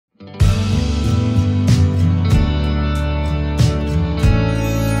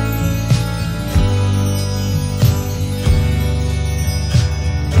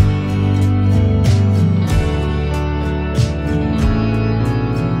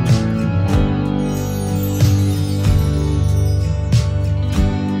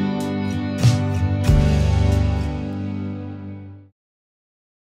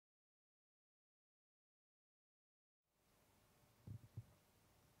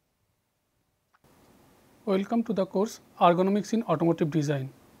Welcome to the course Ergonomics in Automotive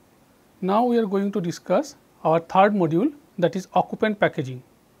Design. Now we are going to discuss our third module, that is occupant packaging.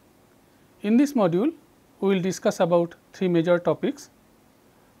 In this module, we will discuss about three major topics.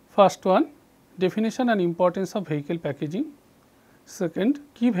 First one, definition and importance of vehicle packaging. Second,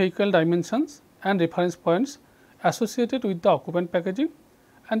 key vehicle dimensions and reference points associated with the occupant packaging.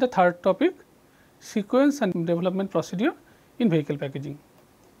 And the third topic, sequence and development procedure in vehicle packaging.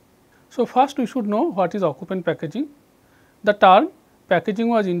 So, first we should know what is occupant packaging. The term packaging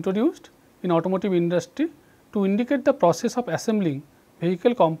was introduced in automotive industry to indicate the process of assembling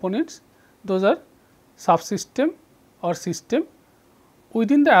vehicle components, those are subsystem or system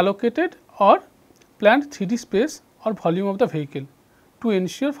within the allocated or planned 3D space or volume of the vehicle to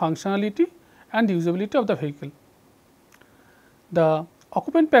ensure functionality and usability of the vehicle. The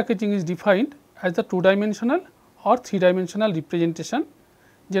occupant packaging is defined as the two-dimensional or three-dimensional representation,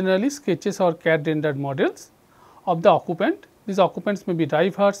 generally sketches or CAD rendered models of the occupant. These occupants may be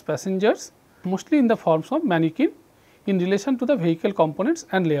drivers, passengers, mostly in the forms of mannequin in relation to the vehicle components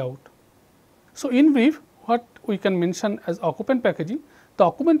and layout. So, in brief, what we can mention as occupant packaging, the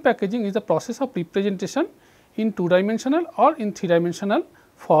occupant packaging is the process of representation in two-dimensional or in three-dimensional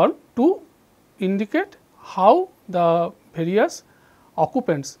form to indicate how the various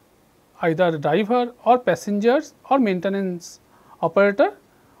occupants, either driver or passengers or maintenance operator,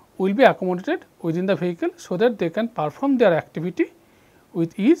 will be accommodated within the vehicle, so that they can perform their activity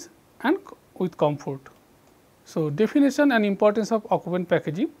with ease and with comfort. So, definition and importance of occupant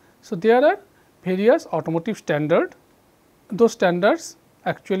packaging. So, there are various automotive standards, those standards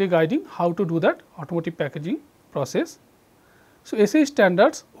actually guiding how to do that automotive packaging process. So, SAE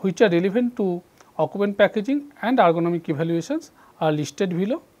standards which are relevant to occupant packaging and ergonomic evaluations are listed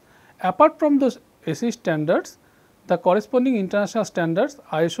below. Apart from those SAE standards, the corresponding international standards,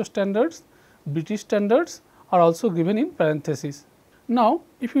 ISO standards, British standards are also given in parentheses. Now,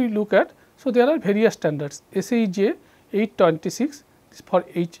 if we look at, so there are various standards, SAE 826 is for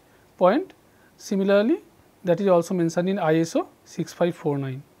H point, similarly that is also mentioned in ISO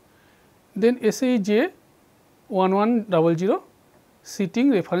 6549. Then SAE 1100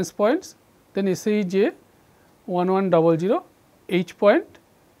 seating reference points, then SAE 1100 H point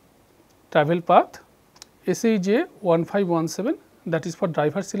travel path, SAE 1517 that is for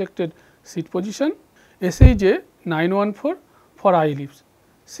driver selected seat position, SAE 914 for eye lifts.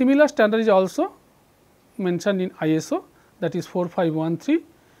 Similar standard is also mentioned in ISO, that is 4513,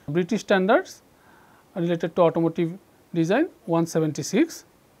 British standards related to automotive design 176.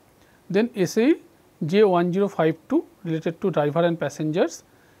 Then SAE 1052 related to driver and passengers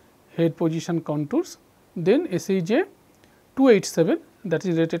head position contours. Then SAE 287 that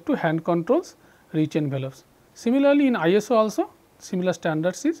is related to hand controls, reach envelopes. Similarly, in ISO also similar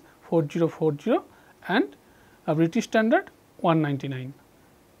standards is 4040 and a British standard 199.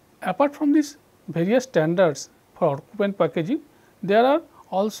 Apart from these various standards for occupant packaging, there are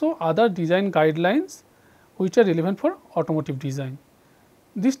also other design guidelines which are relevant for automotive design.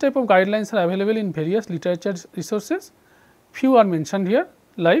 This type of guidelines are available in various literature resources. Few are mentioned here,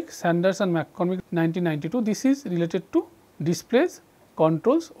 like Sanders and McCormick 1992. This is related to displays,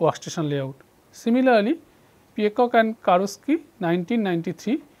 controls, workstation layout. Similarly, Peacock and Karosky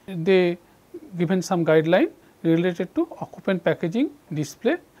 1993, they given some guideline related to occupant packaging,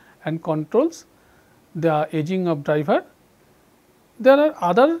 display and controls, the aging of driver. There are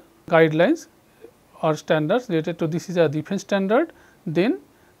other guidelines or standards related to this, is a defense standard. Then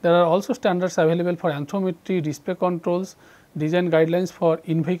there are also standards available for anthropometry, display controls, design guidelines for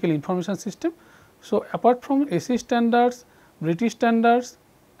in-vehicle information system. So, apart from SAE standards, British standards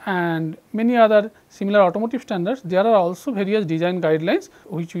and many other similar automotive standards, there are also various design guidelines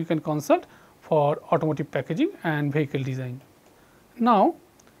which we can consult for automotive packaging and vehicle design. Now,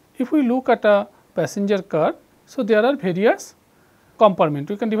 if we look at a passenger car, so there are various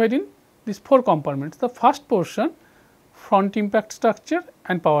compartments. We can divide in these four compartments. The first portion, front impact structure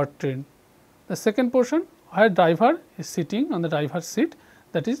and powertrain. The second portion, where driver is sitting on the driver's seat,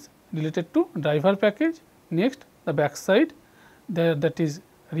 that is related to driver package. Next, the back side, that is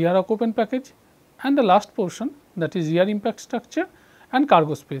rear occupant package, and the last portion, that is rear impact structure and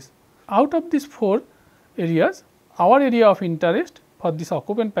cargo space. Out of these four areas, our area of interest for this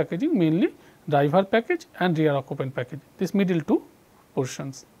occupant packaging mainly driver package and rear occupant package, this middle two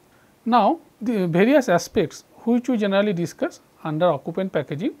portions. Now, the various aspects which we generally discuss under occupant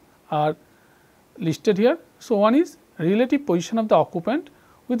packaging are listed here. So, one is relative position of the occupant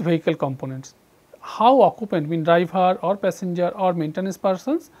with vehicle components. How occupant, mean driver or passenger or maintenance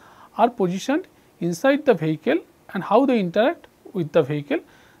persons, are positioned inside the vehicle and how they interact with the vehicle,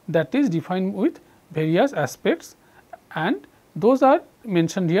 that is defined with various aspects, and those are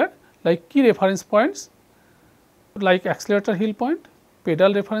mentioned here like key reference points like accelerator heel point,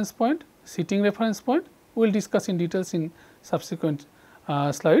 pedal reference point, seating reference point. We will discuss in details in subsequent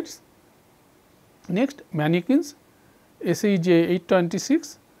slides. Next, mannequins SE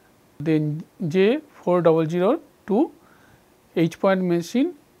J826, then J4002, H point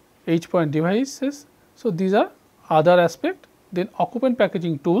machine, H point devices. So, these are other aspect. Then occupant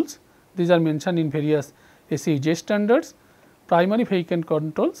packaging tools, these are mentioned in various SEJ standards. Primary vehicle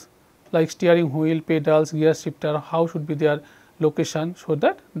controls like steering wheel, pedals, gear shifter, how should be their location, so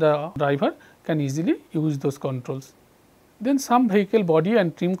that the driver can easily use those controls. Then some vehicle body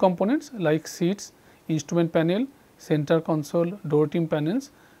and trim components like seats, instrument panel, center console, door trim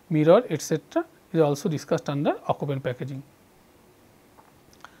panels, mirror, etc. is also discussed under occupant packaging.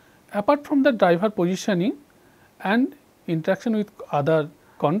 Apart from the driver positioning and interaction with other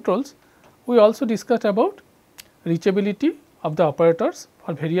controls, we also discussed about reachability of the operators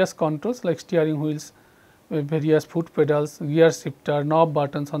for various controls like steering wheels, various foot pedals, gear shifter, knob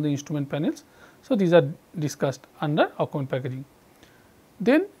buttons on the instrument panels. So, these are discussed under occupant packaging.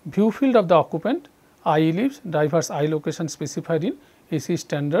 Then view field of the occupant, eye ellipse, driver's eye location specified in AC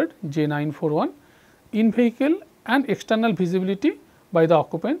standard J941, in vehicle and external visibility by the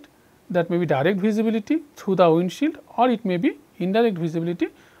occupant, that may be direct visibility through the windshield, or it may be indirect visibility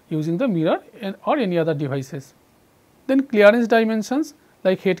using the mirror or any other devices. Then clearance dimensions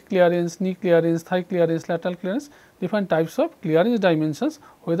like head clearance, knee clearance, thigh clearance, lateral clearance, different types of clearance dimensions,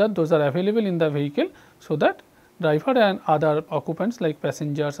 whether those are available in the vehicle, so that driver and other occupants like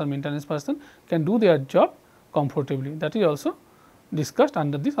passengers or maintenance person can do their job comfortably. That is also discussed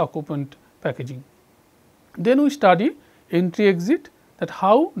under this occupant packaging. Then we study entry exit, that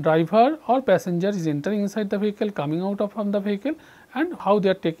how driver or passenger is entering inside the vehicle, coming out of from the vehicle, and how they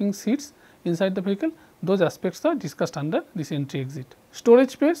are taking seats inside the vehicle. Those aspects are discussed under this entry exit.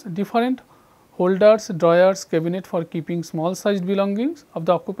 Storage space, different holders, drawers, cabinet for keeping small sized belongings of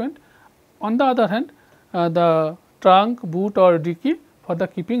the occupant. On the other hand, the trunk, boot or dicky for the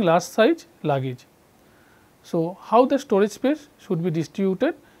keeping large size luggage. So, how the storage space should be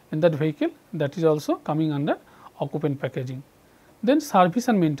distributed in that vehicle, that is also coming under occupant packaging. Then service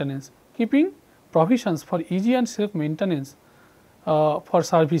and maintenance, keeping provisions for easy and safe maintenance for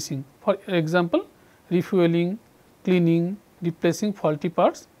servicing, for example, refueling, cleaning, replacing faulty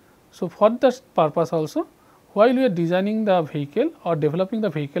parts. So, for that purpose also, while we are designing the vehicle or developing the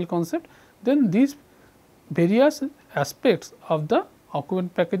vehicle concept, then these various aspects of the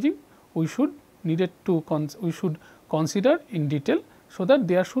occupant packaging we should consider in detail, so that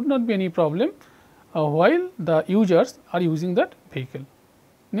there should not be any problem while the users are using that vehicle.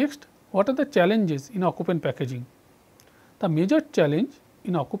 Next, what are the challenges in occupant packaging? The major challenge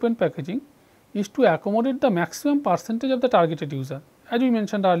in occupant packaging is to accommodate the maximum percentage of the targeted user. As we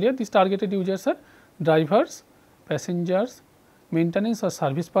mentioned earlier, these targeted users are drivers, passengers, maintenance or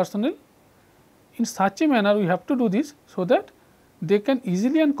service personnel. In such a manner, we have to do this so that they can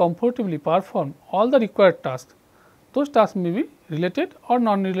easily and comfortably perform all the required tasks. Those tasks may be related or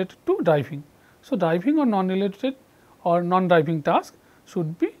non-related to driving. So, driving or non-related or non-driving tasks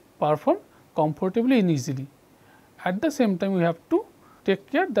should be performed comfortably and easily. At the same time, we have to take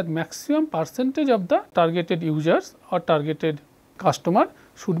care that maximum percentage of the targeted users or targeted customer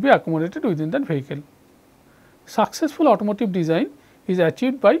should be accommodated within that vehicle. Successful automotive design is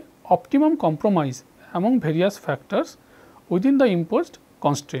achieved by optimum compromise among various factors within the imposed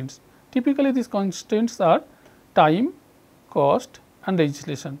constraints. Typically, these constraints are time, cost and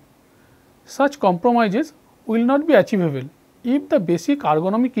legislation. Such compromises will not be achievable if the basic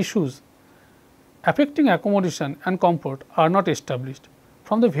ergonomic issues affecting accommodation and comfort are not established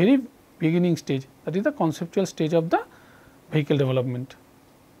from the very beginning stage, that is the conceptual stage of the vehicle development.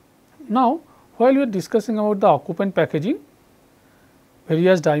 Now, while we are discussing about the occupant packaging,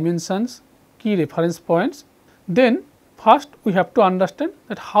 various dimensions, key reference points, then first we have to understand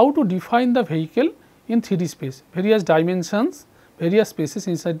that how to define the vehicle in 3D space, various dimensions, various spaces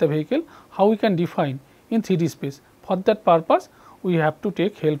inside the vehicle, how we can define in 3D space. For that purpose, we have to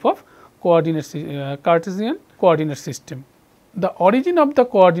take help of Cartesian coordinate system. The origin of the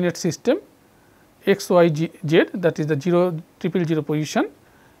coordinate system x, y, z, that is the 0, 000 position,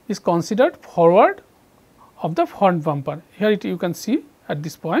 is considered forward of the front bumper. Here you can see at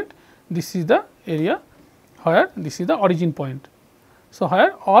this point, this is the area where this is the origin point. So,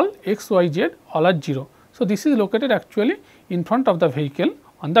 here all x, y, z all are 0. So, this is located actually in front of the vehicle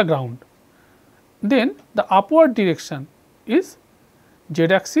on the ground. Then the upward direction is z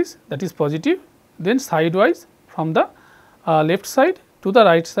axis, that is positive, then sidewise from the left side to the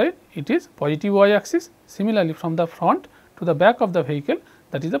right side it is positive y axis. Similarly, from the front to the back of the vehicle,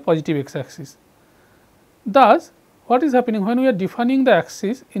 that is the positive x axis. Thus, what is happening when we are defining the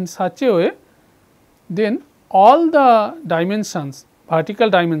axis in such a way, then all the dimensions, vertical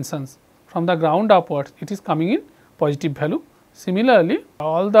dimensions from the ground upwards, it is coming in positive value. Similarly,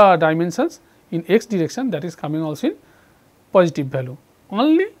 all the dimensions in x direction, that is coming also in positive value.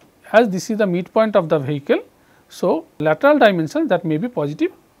 Only as this is the midpoint of the vehicle, so lateral dimensions that may be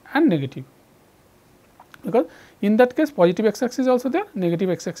positive and negative, because in that case positive x axis is also there, negative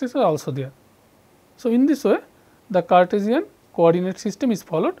x axis is also there. So, in this way the Cartesian coordinate system is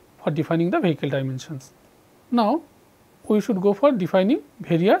followed for defining the vehicle dimensions. Now, we should go for defining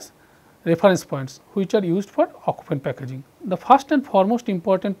various reference points which are used for occupant packaging. The first and foremost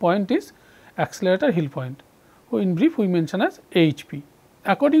important point is accelerator hill point, who in brief we mention as AHP.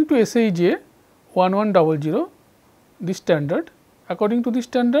 According to SAE 1100, this standard, according to this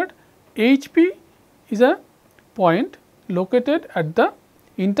standard, AHP is a point located at the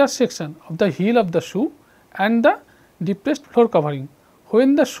intersection of the heel of the shoe and the depressed floor covering,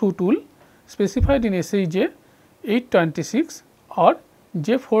 when the shoe tool specified in SAE 826 or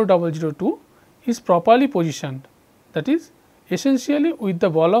J4002 is properly positioned, that is essentially with the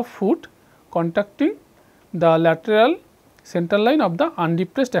ball of foot contacting the lateral center line of the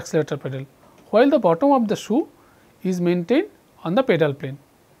undepressed accelerator pedal, while the bottom of the shoe is maintained on the pedal plane.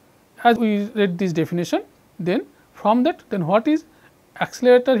 As we read this definition, then from that, then what is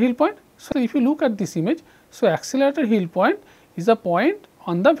accelerator heel point? So, if you look at this image, so accelerator heel point is a point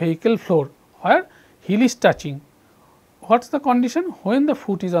on the vehicle floor where heel is touching. What is the condition? When the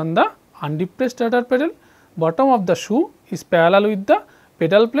foot is on the undepressed rudder pedal, bottom of the shoe is parallel with the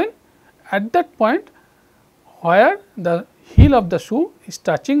pedal plane. At that point where the heel of the shoe is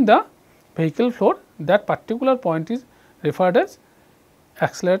touching the vehicle floor, that particular point is referred as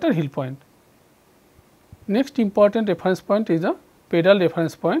accelerator heel point. Next important reference point is the pedal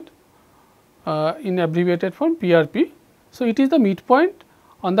reference point, in abbreviated form PRP. So, it is the midpoint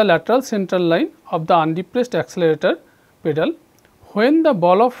on the lateral central line of the undepressed accelerator pedal when the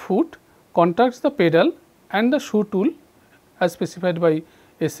ball of foot contacts the pedal and the shoe tool as specified by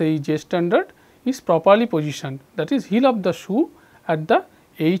SAE standard is properly positioned, that is heel of the shoe at the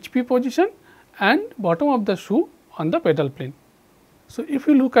AHP position and bottom of the shoe on the pedal plane. So, if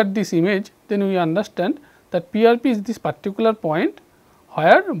you look at this image, then we understand that PRP is this particular point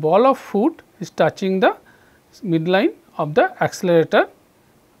where ball of foot is touching the midline of the accelerator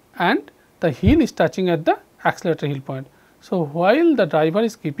and the heel is touching at the accelerator heel point. So, while the driver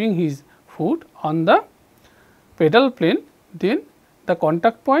is keeping his foot on the pedal plane, then the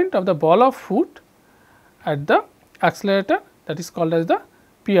contact point of the ball of foot at the accelerator, that is called as the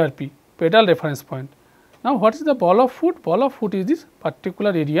PRP, pedal reference point. Now, what is the ball of foot? Ball of foot is this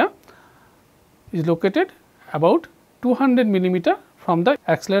particular area is located about 200 millimeter from the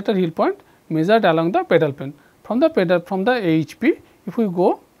accelerator heel point measured along the pedal plane. From the AHP, if we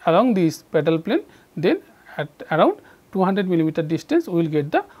go along this pedal plane, then at around 200 millimeter distance we will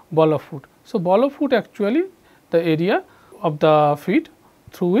get the ball of foot. So, ball of foot actually the area of the feet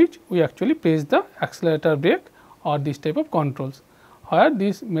through which we actually press the accelerator brake or this type of controls, where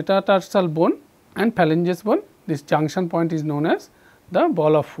this metatarsal bone and phalanges bone, this junction point is known as the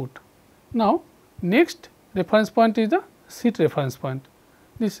ball of foot. Now, next reference point is the seat reference point.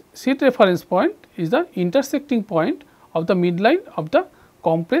 This seat reference point is the intersecting point of the midline of the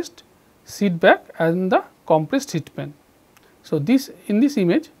compressed seat back and the compressed seat pan. So, this in this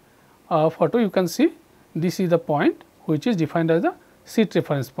image photo you can see this is the point which is defined as the seat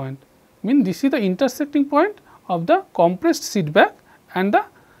reference point, mean this is the intersecting point of the compressed seat back and the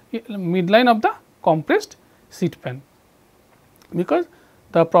midline of the compressed seat pan, because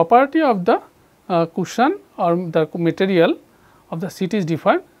the property of the cushion or the material of the seat is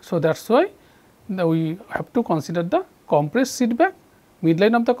different. So, that is why we have to consider the compressed seat back,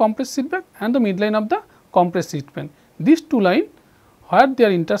 midline of the compressed seat back and the midline of the compressed seat pan. These two lines where they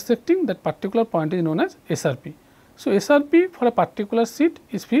are intersecting, that particular point is known as SRP. So, SRP for a particular seat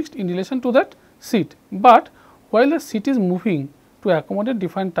is fixed in relation to that seat, but while the seat is moving to accommodate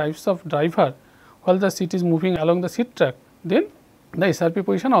different types of driver, while the seat is moving along the seat track, then the SRP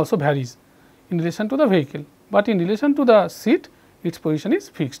position also varies in relation to the vehicle, but in relation to the seat its position is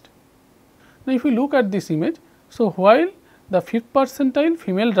fixed. Now, if we look at this image, so while the 5th percentile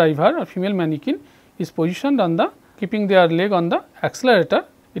female driver or female mannequin is positioned on the keeping their leg on the accelerator,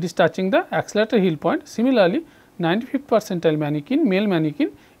 it is touching the accelerator heel point. Similarly, 95th percentile mannequin, male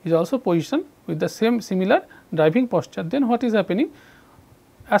mannequin is also positioned with the same similar driving posture. Then what is happening?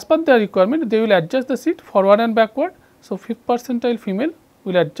 As per their requirement, they will adjust the seat forward and backward. So, 5th percentile female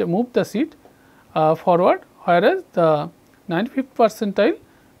will move the seat forward, whereas the 95th percentile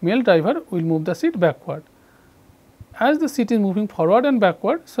male driver will move the seat backward. As the seat is moving forward and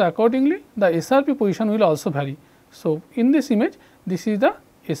backward, so accordingly the SRP position will also vary. So, in this image, this is the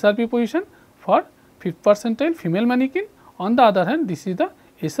SRP position for 5th percentile female mannequin. On the other hand, this is the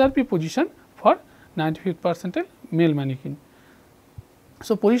SRP position for 95th percentile male mannequin.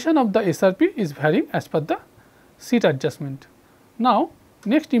 So, position of the SRP is varying as per the seat adjustment. Now,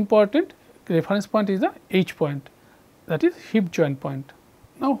 next important reference point is the H point, that is hip joint point.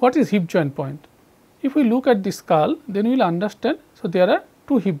 Now, what is hip joint point? If we look at the skull, then we will understand. So, there are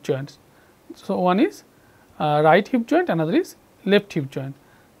two hip joints. So, one is right hip joint, another is left hip joint.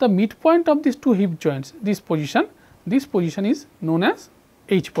 The midpoint of these two hip joints, this position is known as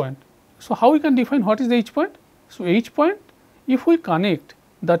H point. So, how we can define what is the H point? So, H point, if we connect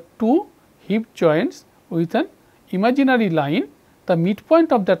the two hip joints with an imaginary line, the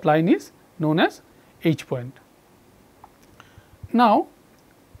midpoint of that line is known as H point. Now,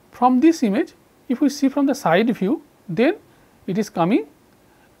 from this image, if we see from the side view, then it is coming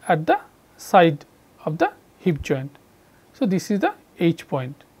at the side of the hip joint. So, this is the H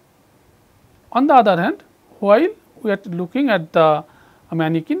point. On the other hand, while we are looking at the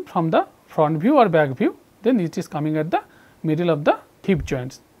mannequin from the front view or back view, then it is coming at the middle of the hip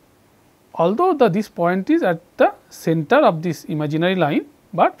joints. Although this point is at the center of this imaginary line,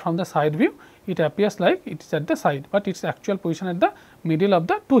 but from the side view it appears like it is at the side, but its actual position at the middle of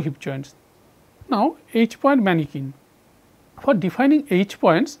the two hip joints. Now, H point mannequin. For defining H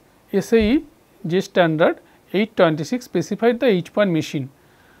points, SAE J standard 826 specified the H point machine,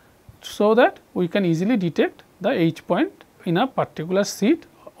 so that we can easily detect the H point in a particular seat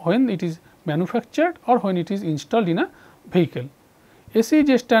when it is manufactured or when it is installed in a vehicle. SAE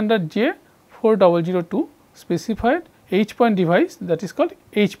J standard J 4002 specified H point device, that is called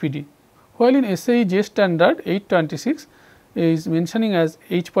HPD, while in SAE J standard 826 is mentioning as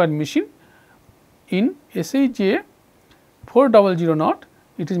H point machine. In SAE J 4000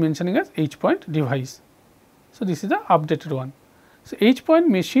 it is mentioning as H point device. So, this is the updated one. So, H point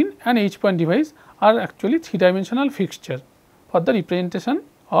machine and H point device are actually 3-dimensional fixture for the representation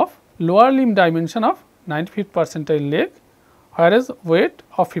of lower limb dimension of 95th percentile leg, whereas weight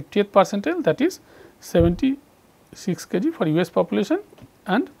of 50th percentile, that is 76 kg for US population,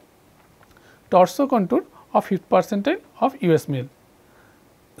 and torso contour of 5th percentile of US male.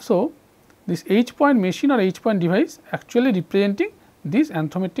 So, this H point machine or H point device actually representing these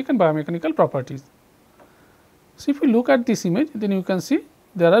anthropometric and biomechanical properties. So, if you look at this image, then you can see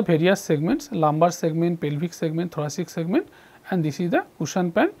there are various segments: lumbar segment, pelvic segment, thoracic segment, and this is the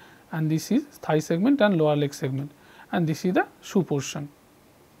cushion pan, and this is thigh segment and lower leg segment, and this is the shoe portion.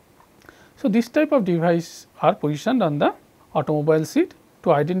 So, this type of device are positioned on the automobile seat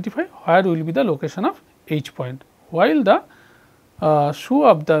to identify where will be the location of H point, while the shoe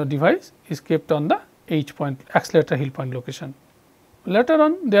of the device is kept on the H point, accelerator heel point location. Later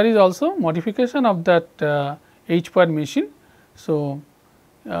on, there is also modification of that H point machine. So,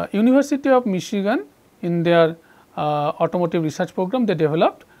 University of Michigan in their automotive research program, they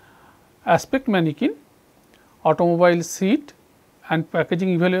developed aspect mannequin, automobile seat and packaging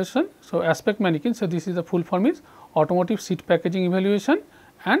evaluation. So, aspect mannequin, so this is the full form is automotive seat packaging evaluation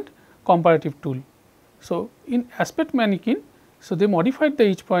and comparative tool. So, in aspect mannequin, so they modified the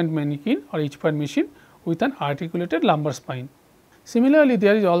H point mannequin or H point machine with an articulated lumbar spine. Similarly,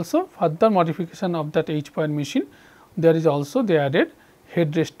 there is also further modification of that H point machine. There is also they added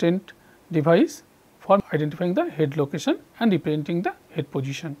head restraint device for identifying the head location and representing the head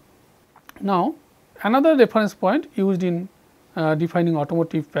position. Now, another reference point used in defining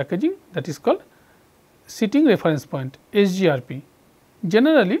automotive packaging, that is called sitting reference point, SGRP.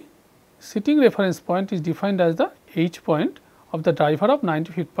 Generally, sitting reference point is defined as the H point of the driver of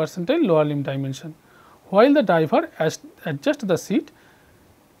 95th percentile lower limb dimension, while the driver adjusts the seat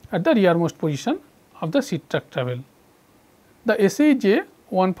at the rearmost position of the seat track travel. The SAE J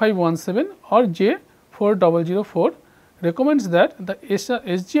 1517 or J 4004 recommends that the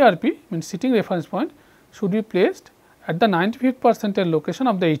SGRP, means sitting reference point, should be placed at the 95th percentile location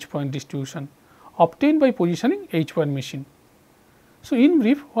of the H point distribution obtained by positioning H point machine. So, in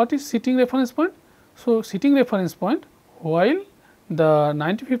brief, what is sitting reference point? So, sitting reference point, while the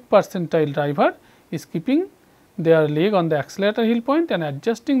 95th percentile driver is keeping their leg on the accelerator heel point and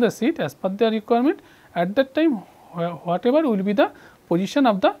adjusting the seat as per their requirement, at that time whatever will be the position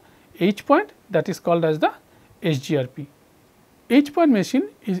of the H point, that is called as the SGRP. H point machine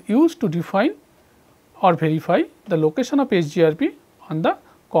is used to define or verify the location of SGRP on the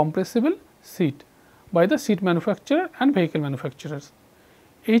compressible seat by the seat manufacturer and vehicle manufacturers.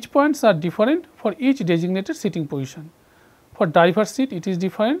 H points are different for each designated seating position. For driver seat, it is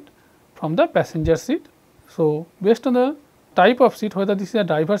different from the passenger seat. So, based on the type of seat, whether this is a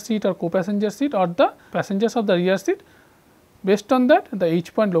driver seat or co-passenger seat or the passengers of the rear seat, based on that the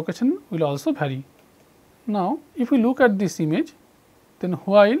H point location will also vary. Now, if we look at this image, then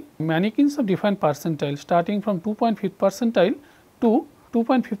while mannequins of different percentile starting from 2.5 percentile to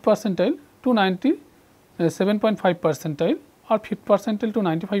 2.5 percentile to 97.5 percentile or 5th percentile to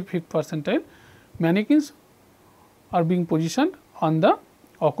 95th percentile, mannequins are being positioned on the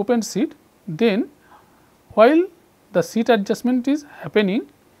occupant seat. Then while the seat adjustment is happening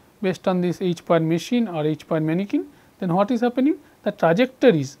based on this H point machine or H point mannequin, then what is happening? The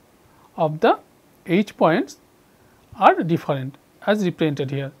trajectories of the H points are different as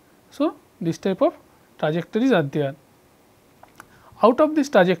represented here. So, this type of trajectories are there. Out of this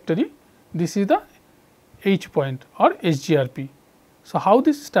trajectory, this is the H point or SGRP. So, how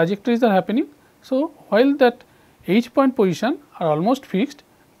these trajectories are happening? So, while that H point position are almost fixed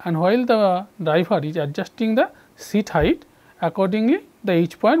and while the driver is adjusting the seat height, accordingly the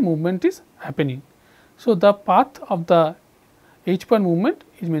H point movement is happening. So, the path of the H point movement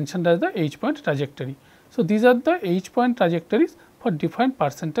is mentioned as the H point trajectory. So, these are the H point trajectories for different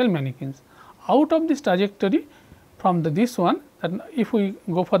percentile mannequins. Out of this trajectory from this one, that if we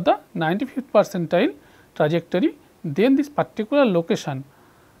go for the 95th percentile trajectory, then this particular location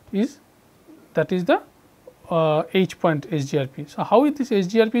is, that is the H point SGRP. So, how is this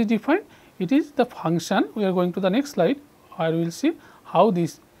SGRP is defined? It is the function. We are going to the next slide where we will see how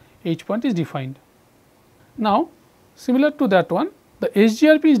this H point is defined. Now, similar to that one, the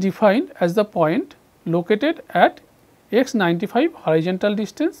SGRP is defined as the point located at x 95 horizontal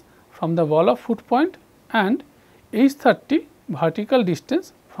distance from the wall of foot point and h 30 vertical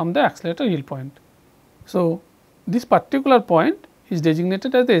distance from the accelerator heel point. So, this particular point is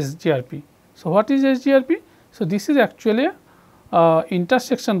designated as the SGRP. So, what is SGRP? So, this is actually a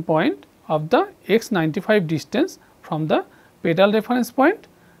intersection point of the x 95 distance from the pedal reference point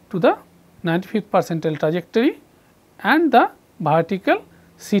to the 95th percentile trajectory and the vertical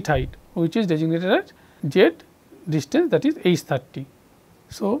seat height, which is designated as z distance, that is h 30.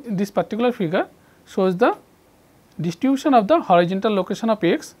 So, this particular figure shows the distribution of the horizontal location of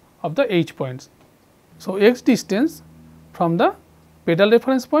x of the h points. So, x distance from the pedal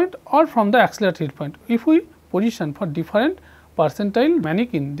reference point or from the accelerator heel point. If we position for different percentile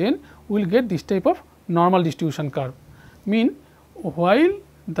mannequin, then we will get this type of normal distribution curve. Mean while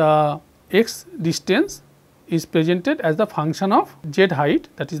the x distance is presented as the function of z height,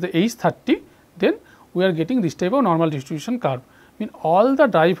 that is the h 30, then we are getting this type of normal distribution curve. Mean all the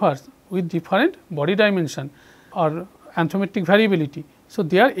drivers with different body dimension or anthropometric variability. So,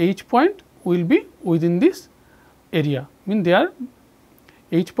 their h point will be within this area, mean their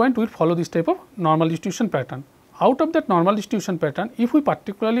h point will follow this type of normal distribution pattern. Out of that normal distribution pattern, if we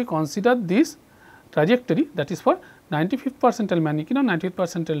particularly consider this trajectory, that is for 95th percentile mannequin or 90th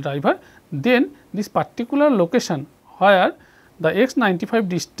percentile driver, then this particular location where the x 95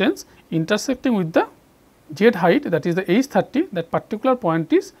 distance intersecting with the z height, that is the h 30, that particular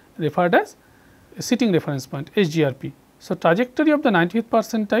point is referred as seating reference point SGRP. So, trajectory of the 90th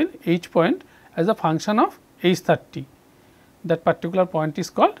percentile h point as a function of h 30, that particular point is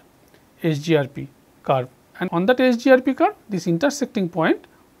called SGRP curve, and on that SGRP curve, this intersecting point,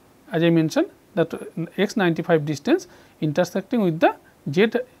 as I mentioned, that x 95 distance intersecting with the z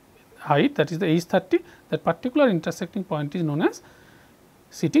height, that is the h 30, that particular intersecting point is known as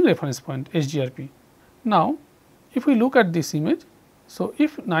seating reference point SGRP. Now, if we look at this image, so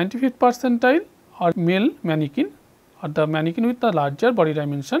if 95th percentile or male mannequin or the mannequin with the larger body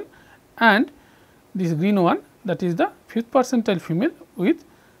dimension and this green one, that is the 5th percentile female with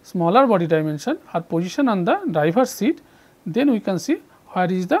smaller body dimension are positioned on the driver's seat, then we can see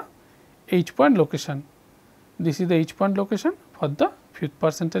where is the H point location. This is the H point location for the 5th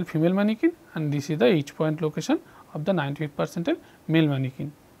percentile female mannequin and this is the H point location of the 95th percentile male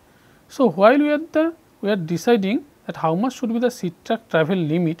mannequin. So, while we are deciding that how much should be the seat track travel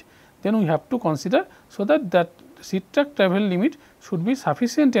limit, then we have to consider so that seat track travel limit should be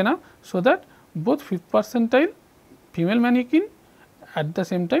sufficient enough so that both 5th percentile female mannequin at the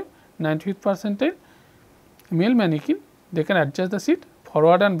same time 95th percentile male mannequin, they can adjust the seat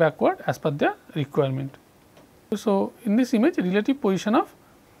forward and backward as per their requirement. So, in this image, relative position of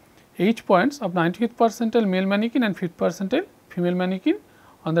H points of 95th percentile male mannequin and 5th percentile female mannequin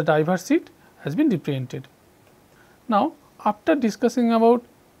on the driver's seat has been represented. Now, after discussing about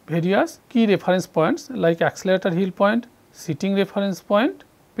various key reference points like accelerator heel point, seating reference point,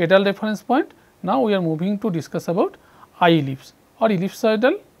 pedal reference point, now we are moving to discuss about eye ellipse or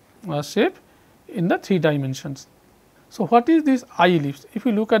ellipsoidal shape in the 3 dimensions. So, what is this I ellipse? If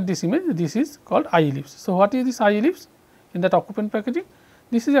you look at this image, this is called I ellipse. So, what is this I ellipse in that occupant packaging?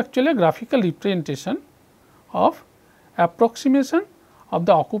 This is actually a graphical representation of approximation of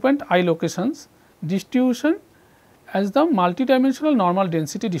the occupant I locations distribution as the multidimensional normal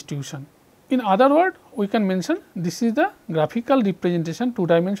density distribution. In other words, we can mention this is the graphical representation 2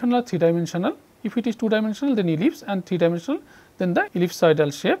 dimensional or 3 dimensional. If it is 2 dimensional, then ellipse, and 3 dimensional, then the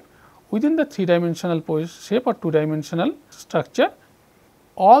ellipsoidal shape. Within the 3 dimensional shape or 2 dimensional structure,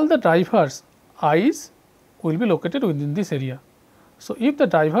 all the drivers eyes will be located within this area. So, if the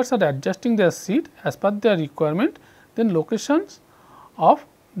drivers are adjusting their seat as per their requirement, then locations of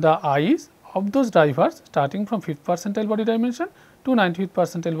the eyes of those drivers starting from 5th percentile body dimension to 95th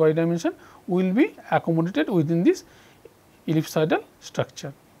percentile body dimension will be accommodated within this ellipsoidal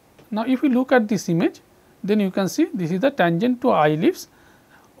structure. Now, if you look at this image, then you can see this is the tangent to I ellipse,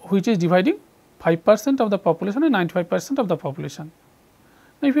 which is dividing 5% of the population and 95% of the population.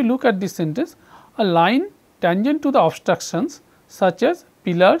 Now, if you look at this sentence, a line tangent to the obstructions such as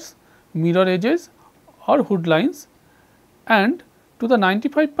pillars, mirror edges or hood lines and to the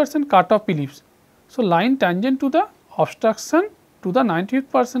 95% cut-off ellipse. So, line tangent to the obstruction to the 95th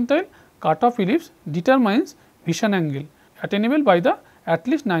percentile cut-off ellipse determines vision angle attainable by the at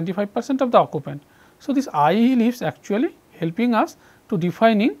least 95% of the occupant. So, this I ellipse actually helping us to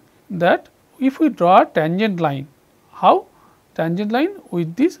defining that if we draw a tangent line, how tangent line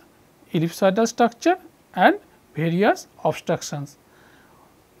with this ellipsoidal structure and various obstructions.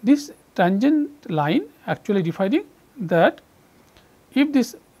 This tangent line actually defining that if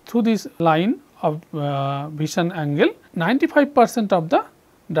this through this line of vision angle 95% of the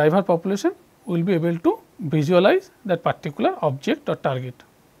driver population will be able to visualize that particular object or target.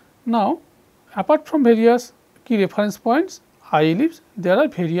 Now, apart from various key reference points I ellipse, there are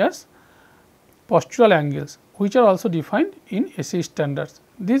various postural angles which are also defined in SAE standards.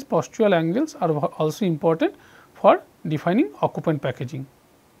 These postural angles are also important for defining occupant packaging.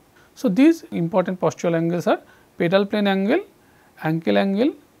 So, these important postural angles are pedal plane angle, ankle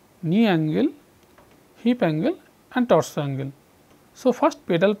angle, knee angle, hip angle and torso angle. So, first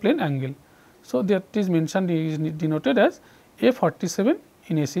pedal plane angle. So, that is mentioned is denoted as A47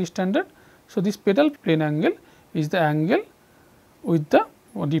 in SAE standard. So, this pedal plane angle is the angle with the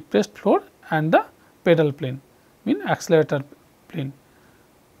depressed floor and the pedal plane mean accelerator plane.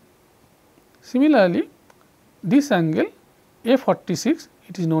 Similarly, this angle A46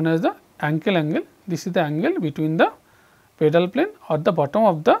 it is known as the ankle angle. This is the angle between the pedal plane or the bottom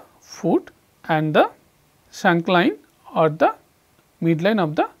of the foot and the shank line or the midline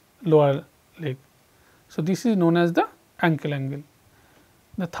of the lower leg. So, this is known as the ankle angle.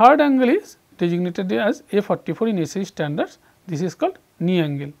 The third angle is designated as A44 in SAE standards. This is called knee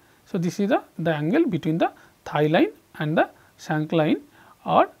angle. So, this is the angle between the thigh line and the shank line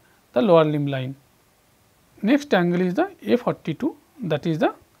or the lower limb line. Next angle is the A42, that is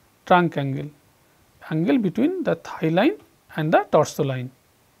the trunk angle, angle between the thigh line and the torso line.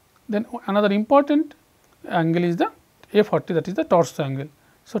 Then another important angle is the A40, that is the torso angle.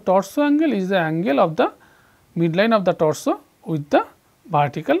 So, torso angle is the angle of the midline of the torso with the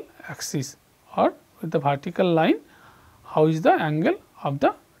vertical axis or with the vertical line, how is the angle of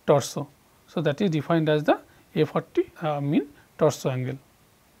the torso. So, that is defined as the A40 mean torso angle.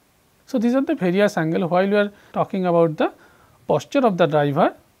 So, these are the various angles. While we are talking about the posture of the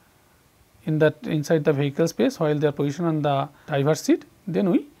driver in that inside the vehicle space while they are positioned on the driver seat, then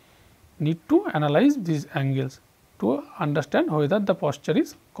we need to analyze these angles to understand whether the posture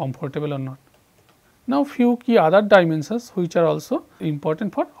is comfortable or not. Now, few key other dimensions which are also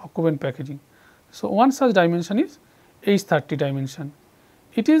important for occupant packaging. So, one such dimension is H30 dimension.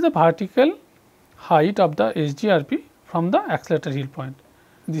 It is the vertical height of the SGRP from the accelerator heel point.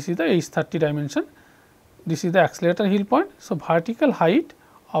 This is the H30 dimension. This is the accelerator heel point. So, vertical height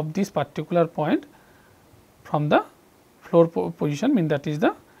of this particular point from the floor position mean that is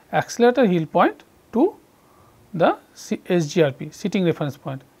the accelerator heel point to the SGRP seating reference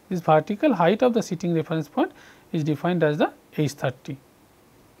point. This vertical height of the seating reference point is defined as the H30.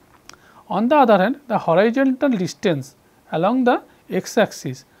 On the other hand, the horizontal distance along the x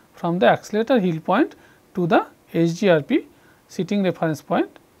axis from the accelerator heel point to the SGRP seating reference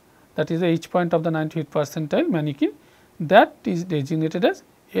point, that is the H point of the 95th percentile mannequin, that is designated as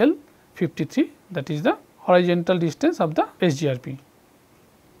L53, that is the horizontal distance of the SGRP.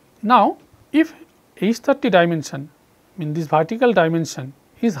 Now, if H30 dimension mean this vertical dimension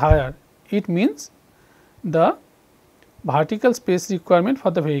is higher, it means the vertical space requirement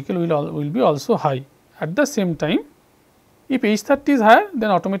for the vehicle will be also high. At the same time, If H30 is higher,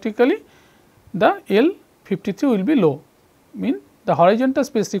 then automatically the L53 will be low, mean the horizontal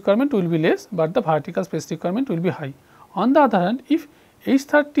space requirement will be less, but the vertical space requirement will be high. On the other hand, if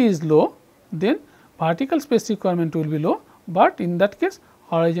H30 is low, then vertical space requirement will be low, but in that case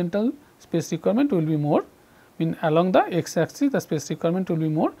horizontal space requirement will be more, mean along the x axis the space requirement will be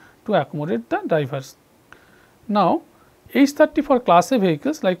more to accommodate the drivers. Now, H30 for class A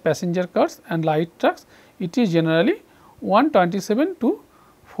vehicles like passenger cars and light trucks, it is generally 127 to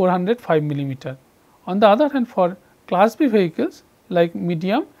 405 millimeter. On the other hand, for class B vehicles like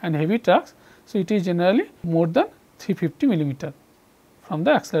medium and heavy trucks, so it is generally more than 350 millimeter from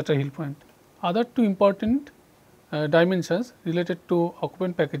the accelerator heel point. Other two important dimensions related to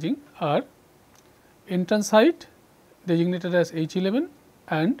occupant packaging are entrance height designated as H11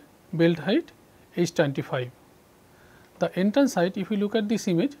 and belt height H25. The entrance height, if you look at this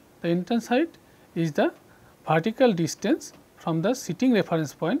image, the entrance height is the vertical distance from the seating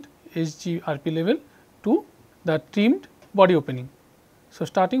reference point SGRP level to the trimmed body opening. So,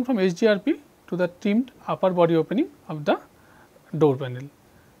 starting from SGRP to the trimmed upper body opening of the door panel.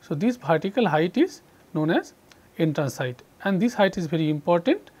 So, this vertical height is known as entrance height, and this height is very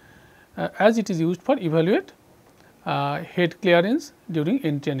important as it is used for evaluate head clearance during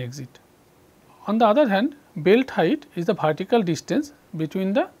entry and exit. On the other hand, belt height is the vertical distance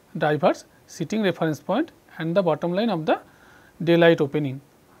between the driver's seating reference point and the bottom line of the daylight opening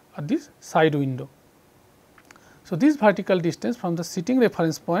at this side window. So, this vertical distance from the seating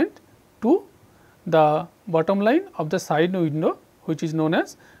reference point to the bottom line of the side window, which is known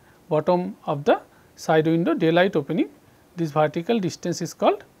as bottom of the side window daylight opening, this vertical distance is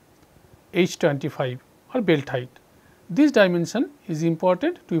called H25 or belt height. This dimension is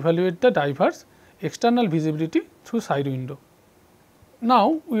important to evaluate the driver's external visibility through side window.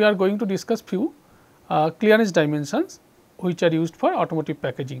 Now, we are going to discuss few clearance dimensions which are used for automotive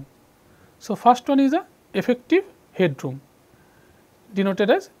packaging. So, first one is the effective headroom denoted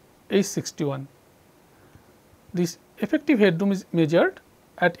as H61. This effective headroom is measured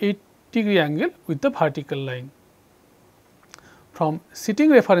at 8° angle with the vertical line. From seating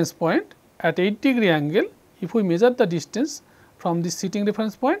reference point at 8° angle, if we measure the distance from this seating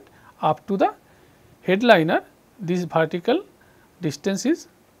reference point up to the headliner, this vertical distance is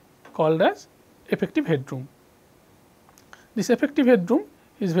called as effective headroom. This effective headroom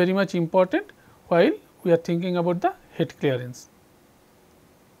is very much important while we are thinking about the head clearance.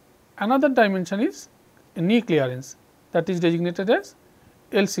 Another dimension is knee clearance, that is designated as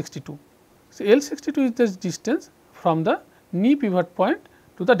L62. So, L62 is the distance from the knee pivot point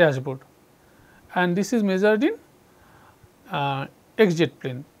to the dashboard, and this is measured in XZ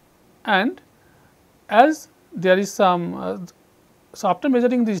plane, and as there is some so after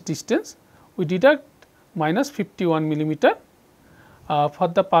measuring this distance, we deduct minus 51 millimeter for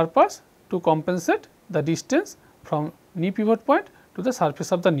the purpose to compensate the distance from knee pivot point to the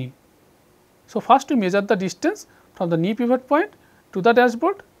surface of the knee. So, first we measure the distance from the knee pivot point to the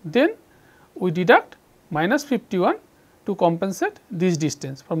dashboard, then we deduct minus 51 to compensate this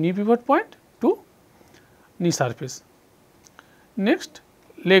distance from knee pivot point to knee surface. Next,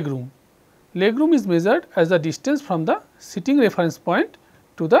 leg room. Leg room is measured as the distance from the seating reference point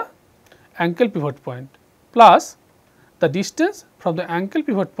to the ankle pivot point plus the distance from the ankle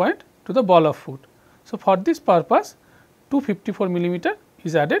pivot point to the ball of foot. So, for this purpose 254 millimeter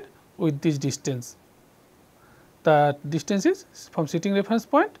is added with this distance. The distance is from seating reference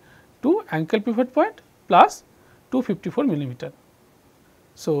point to ankle pivot point plus 254 millimeter.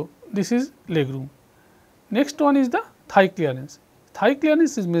 So, this is leg room. Next one is the thigh clearance. Thigh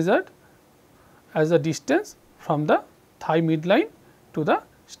clearance is measured as the distance from the thigh midline to the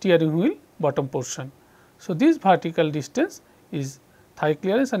steering wheel bottom portion. So, this vertical distance is thigh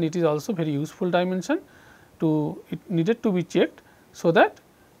clearance, and it is also very useful dimension to it needed to be checked, so that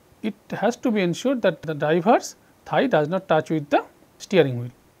it has to be ensured that the driver's thigh does not touch with the steering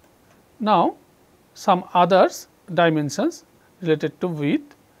wheel. Now, some others dimensions related to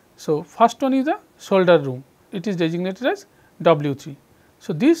width. So, first one is the shoulder room, it is designated as W3.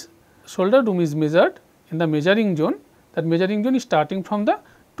 So, this shoulder room is measured in the measuring zone, that measuring zone is starting from the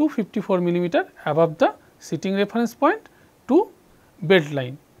 254 millimeter above the seating reference point to belt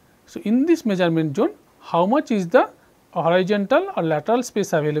line. So, in this measurement zone, how much is the horizontal or lateral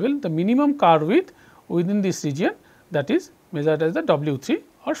space available, the minimum car width within this region, that is measured as the W3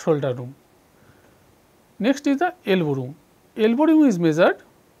 or shoulder room. Next is the elbow room. Elbow room is measured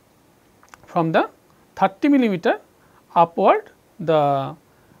from the 30 millimeter upward the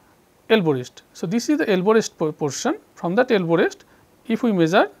elbow rest. So, this is the elbow rest portion. From that elbow rest, if we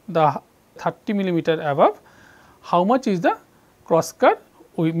measure the 30 millimeter above, how much is the cross car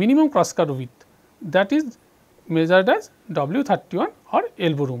minimum cross car width, that is measured as W31 or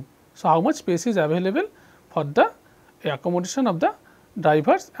elbow room. So, how much space is available for the accommodation of the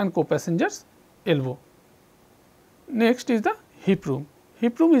drivers and co-passengers elbow. Next is the hip room.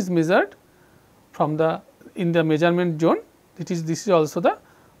 Hip room is measured from the in the measurement zone. This is also the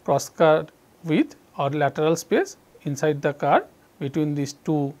cross car width or lateral space inside the car between these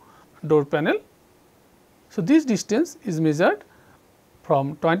two door panel. So, this distance is measured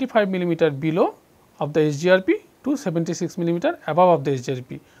from 25 millimeter below of the SGRP to 76 millimeter above of the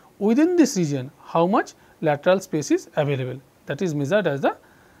SGRP. Within this region, how much lateral space is available, that is measured as the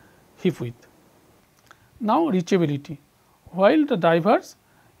hip width. Now, reachability. While the drivers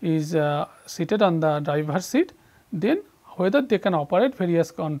is seated on the driver's seat, then whether they can operate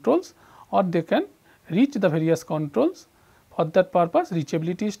various controls or they can reach the various controls, for that purpose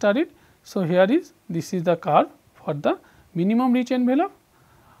reachability is studied. So, here is this is the curve for the minimum reach envelope,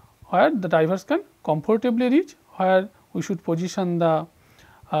 where the drivers can comfortably reach, where we should position the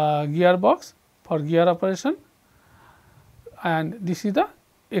gearbox for gear operation, and this is the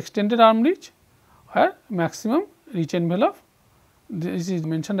extended arm reach, where maximum reach envelope, this is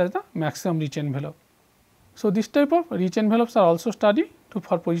mentioned as the maximum reach envelope. So, this type of reach envelopes are also studied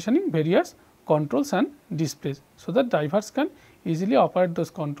for positioning various controls and displays, so that drivers can easily operate those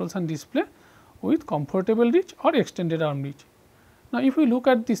controls and display with comfortable reach or extended arm reach. Now, if we look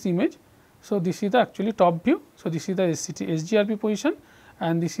at this image, so this is the actually top view. So, this is the SGRP position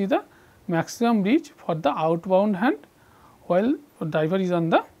and this is the maximum reach for the outbound hand while driver is on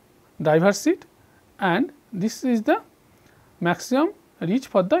the driver's seat, and this is the maximum reach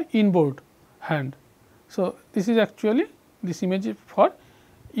for the inboard hand. So, this is actually this image for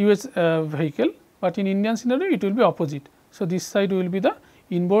US vehicle, but in Indian scenario it will be opposite. So, this side will be the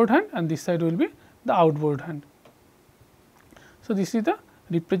inboard hand and this side will be the outboard hand. So, this is the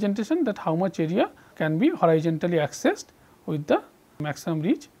representation that how much area can be horizontally accessed with the maximum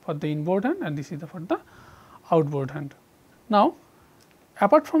reach for the inboard hand, and this is the for the outboard hand. Now,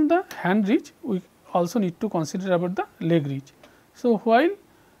 apart from the hand reach, we also need to consider about the leg reach. So, while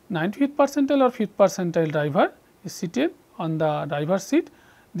 95th percentile or 5th percentile driver is seated on the driver's seat,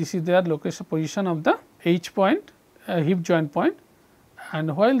 this is their location position of the H point, hip joint point,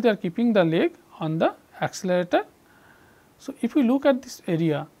 and while they are keeping the leg on the accelerator. So, if we look at this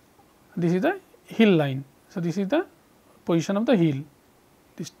area, this is the heel line. So, this is the position of the heel,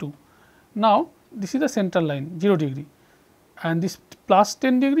 these two. Now, this is the central line 0 degree, and this plus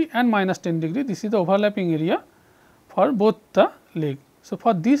 10 degree and minus 10 degree, this is the overlapping area for both the leg. So,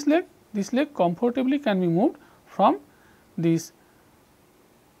 for this leg comfortably can be moved from this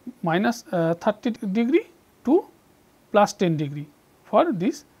minus 30 degree to plus 10 degree for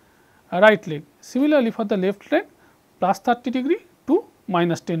this right leg. Similarly, for the left leg plus 30 degree to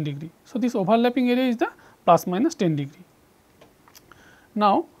minus 10 degree. So, this overlapping area is the plus minus 10 degree.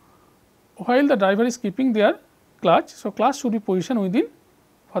 Now, while the driver is keeping their clutch, so clutch should be positioned within,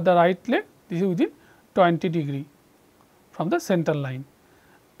 for the right leg this is within 20 degree from the central line,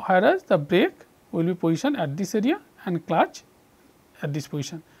 whereas the brake will be positioned at this area and clutch at this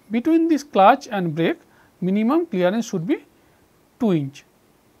position. Between this clutch and brake minimum clearance should be 2 inch,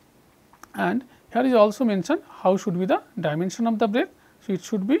 and here is also mentioned how should be the dimension of the brake. So, it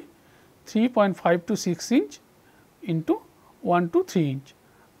should be 3.5 to 6 inch into 1 to 3 inch.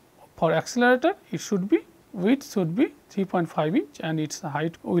 For accelerator it should be width should be 3.5 inch and its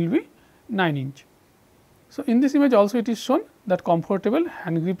height will be 9 inch. So, in this image also it is shown that comfortable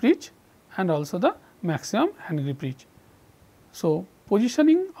hand grip reach and also the maximum hand grip reach. So,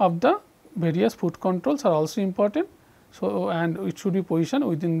 positioning of the various foot controls are also important. So, and it should be positioned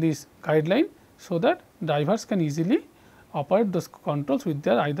within this guideline, so that drivers can easily operate those controls with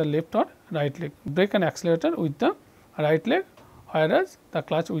their either left or right leg, brake and accelerator with the right leg, whereas the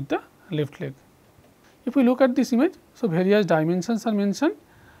clutch with the left leg. If we look at this image, so various dimensions are mentioned,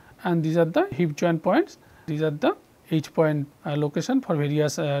 and these are the hip joint points, these are the H point location for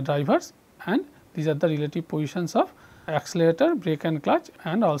various drivers, and these are the relative positions of accelerator, brake and clutch,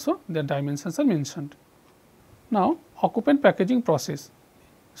 and also their dimensions are mentioned. Now, occupant packaging process.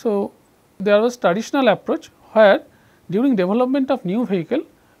 So, there was traditional approach where during development of new vehicle,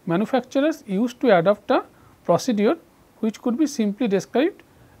 manufacturers used to adopt a procedure which could be simply described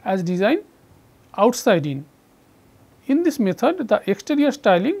as design outside in. In this method, the exterior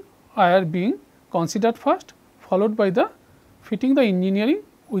styling are being considered first, followed by the fitting the engineering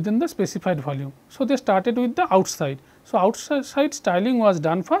within the specified volume. So, they started with the outside. So, outside styling was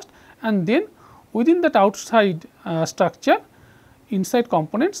done first, and then within that outside structure inside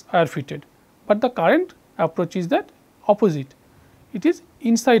components are fitted. But the current approach is that opposite, it is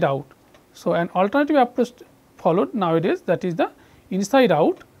inside out. So, an alternative approach followed nowadays, that is the inside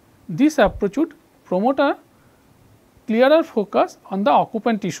out. This approach would promote a clearer focus on the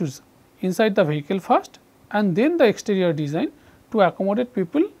occupant issues inside the vehicle first and then the exterior design to accommodate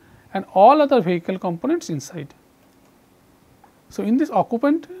people and all other vehicle components inside. So, in this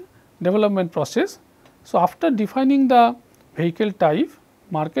occupant development process, so after defining the vehicle type,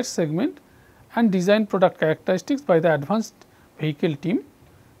 market segment and design product characteristics by the advanced vehicle team,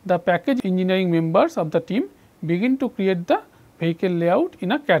 the package engineering members of the team begin to create the vehicle layout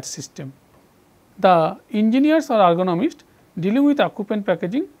in a CAD system. The engineers or ergonomists dealing with occupant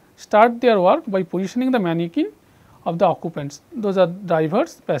packaging start their work by positioning the mannequin of the occupants, those are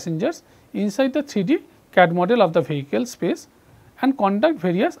drivers, passengers, inside the 3D CAD model of the vehicle space and conduct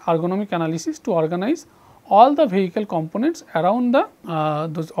various ergonomic analysis to organize all the vehicle components around the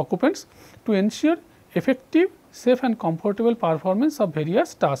those occupants to ensure effective, safe and comfortable performance of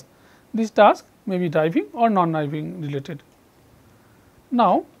various tasks. These tasks may be driving or non-driving related.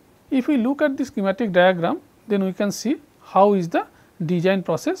 Now, if we look at this schematic diagram, then we can see how is the design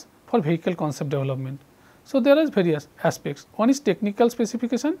process for vehicle concept development. So, there are various aspects. One is technical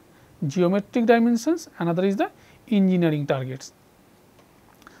specification, geometric dimensions, another is the engineering targets.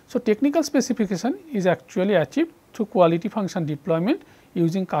 So, technical specification is actually achieved through quality function deployment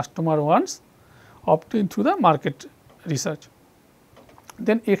using customer wants obtained through the market research.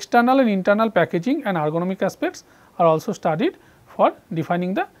 Then external and internal packaging and ergonomic aspects are also studied for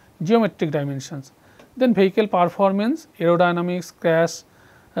defining the geometric dimensions. Then vehicle performance, aerodynamics, crash,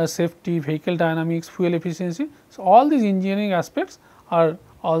 safety, vehicle dynamics, fuel efficiency. So, all these engineering aspects are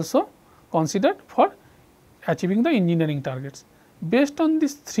also considered for achieving the engineering targets. Based on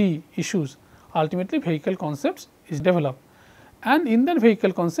these three issues, ultimately vehicle concepts is developed, and in that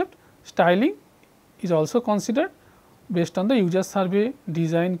vehicle concept styling is also considered based on the user survey,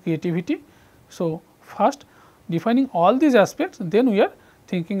 design, creativity. So, first defining all these aspects, then we are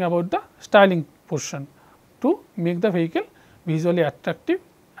thinking about the styling portion to make the vehicle visually attractive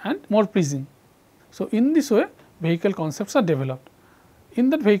and more pleasing. So, in this way vehicle concepts are developed. In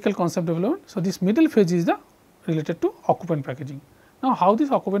that vehicle concept development, so this middle phase is the related to occupant packaging. Now, how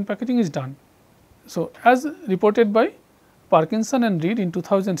this occupant packaging is done? So, as reported by Parkinson and Reed in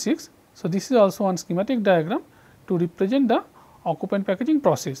 2006, so this is also one schematic diagram to represent the occupant packaging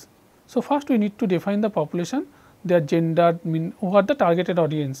process. So, first we need to define the population, their gender, who are the targeted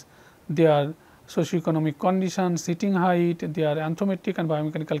audience, their socioeconomic conditions, seating height, their anthropometric and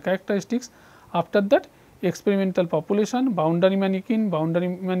biomechanical characteristics. After that, experimental population, boundary mannequin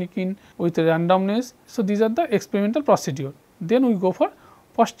with randomness. So, these are the experimental procedure. Then we go for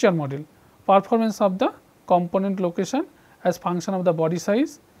posture model, performance of the component location as function of the body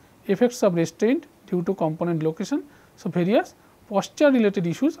size, effects of restraint due to component location. So, various posture related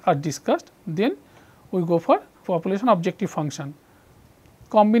issues are discussed. Then we go for population objective function,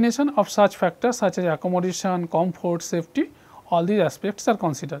 combination of such factors such as accommodation, comfort, safety, all these aspects are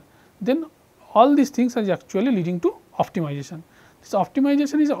considered. Then all these things are actually leading to optimization. This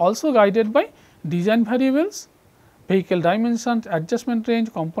optimization is also guided by design variables, vehicle dimensions, adjustment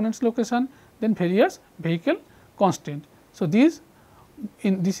range, components location, then various vehicle constraints. So, this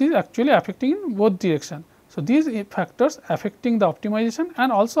is actually affecting in both direction. So, these factors affecting the optimization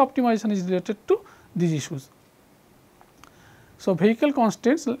and also optimization is related to these issues. So, vehicle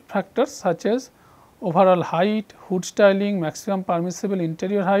constraints factors such as overall height, hood styling, maximum permissible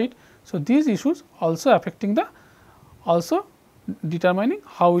interior height. So, these issues also affecting the determining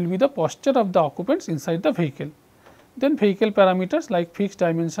how will be the posture of the occupants inside the vehicle. Then vehicle parameters like fixed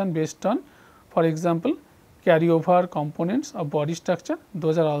dimension based on, for example, carryover components of body structure,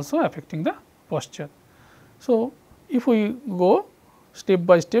 those are also affecting the posture. So, if we go step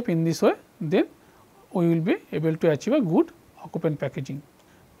by step in this way, then we will be able to achieve a good occupant packaging.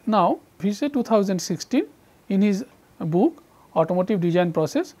 Now, Vise 2016 in his book Automotive Design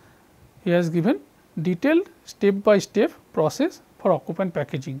Process, he has given detailed step by step process for occupant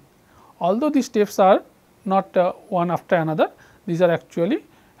packaging. Although these steps are not one after another, these are actually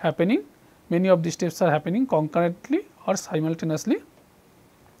happening, many of these steps are happening concurrently or simultaneously.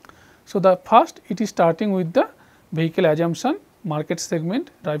 So, the first it is starting with the vehicle assumption, market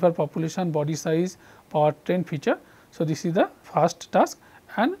segment, driver population, body size, powertrain feature. So, this is the first task,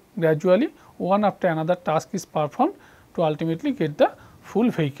 and gradually one after another task is performed to ultimately get the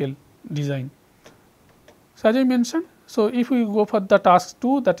full vehicle design. So, as I mentioned, so if we go for the task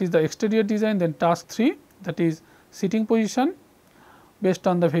 2, that is the exterior design, then task 3, that is seating position based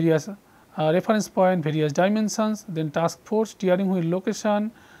on the various reference point, various dimensions, then task 4 steering wheel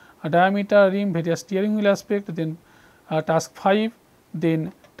location, diameter, rim, various steering wheel aspect, then task 5,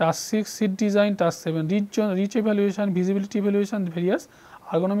 then task 6 seat design, task 7 reach evaluation, visibility evaluation, various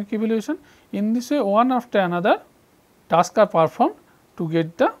ergonomic evaluation. In this way, one after another tasks are performed to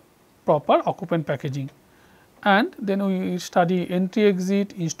get the proper occupant packaging, and then we study entry,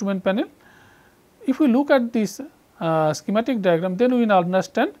 exit, instrument panel. If we look at this schematic diagram, then we will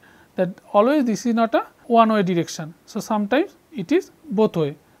understand that always this is not a one way direction. So, sometimes it is both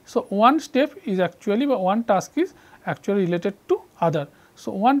way. So, one step is actually, one task is actually related to other.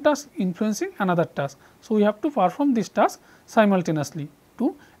 So, one task influencing another task. So, we have to perform this task simultaneously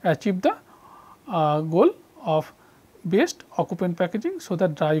to achieve the goal of best occupant packaging. So,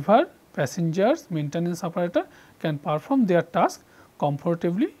 that driver, passengers, maintenance operator can perform their task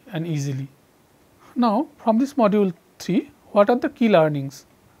comfortably and easily. Now, from this module 3, what are the key learnings?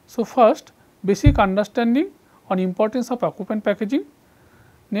 So, first, basic understanding on importance of occupant packaging.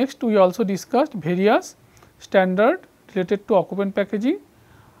 Next, we also discussed various standard related to occupant packaging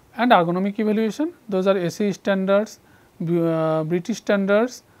and ergonomic evaluation. Those are SAE standards, British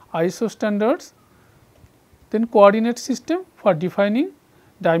standards, ISO standards. Then coordinate system for defining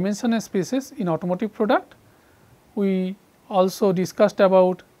dimension and spaces in automotive product. We also discussed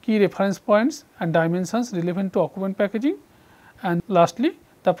about key reference points and dimensions relevant to occupant packaging, and lastly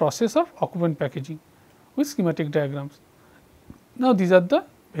the process of occupant packaging with schematic diagrams. Now, these are the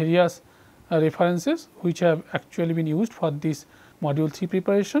various references which have actually been used for this module 3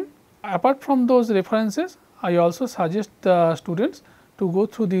 preparation. Apart from those references, I also suggest the students to go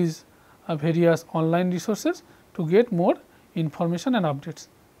through these various online resources to get more information and updates.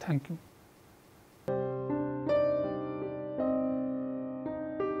 Thank you.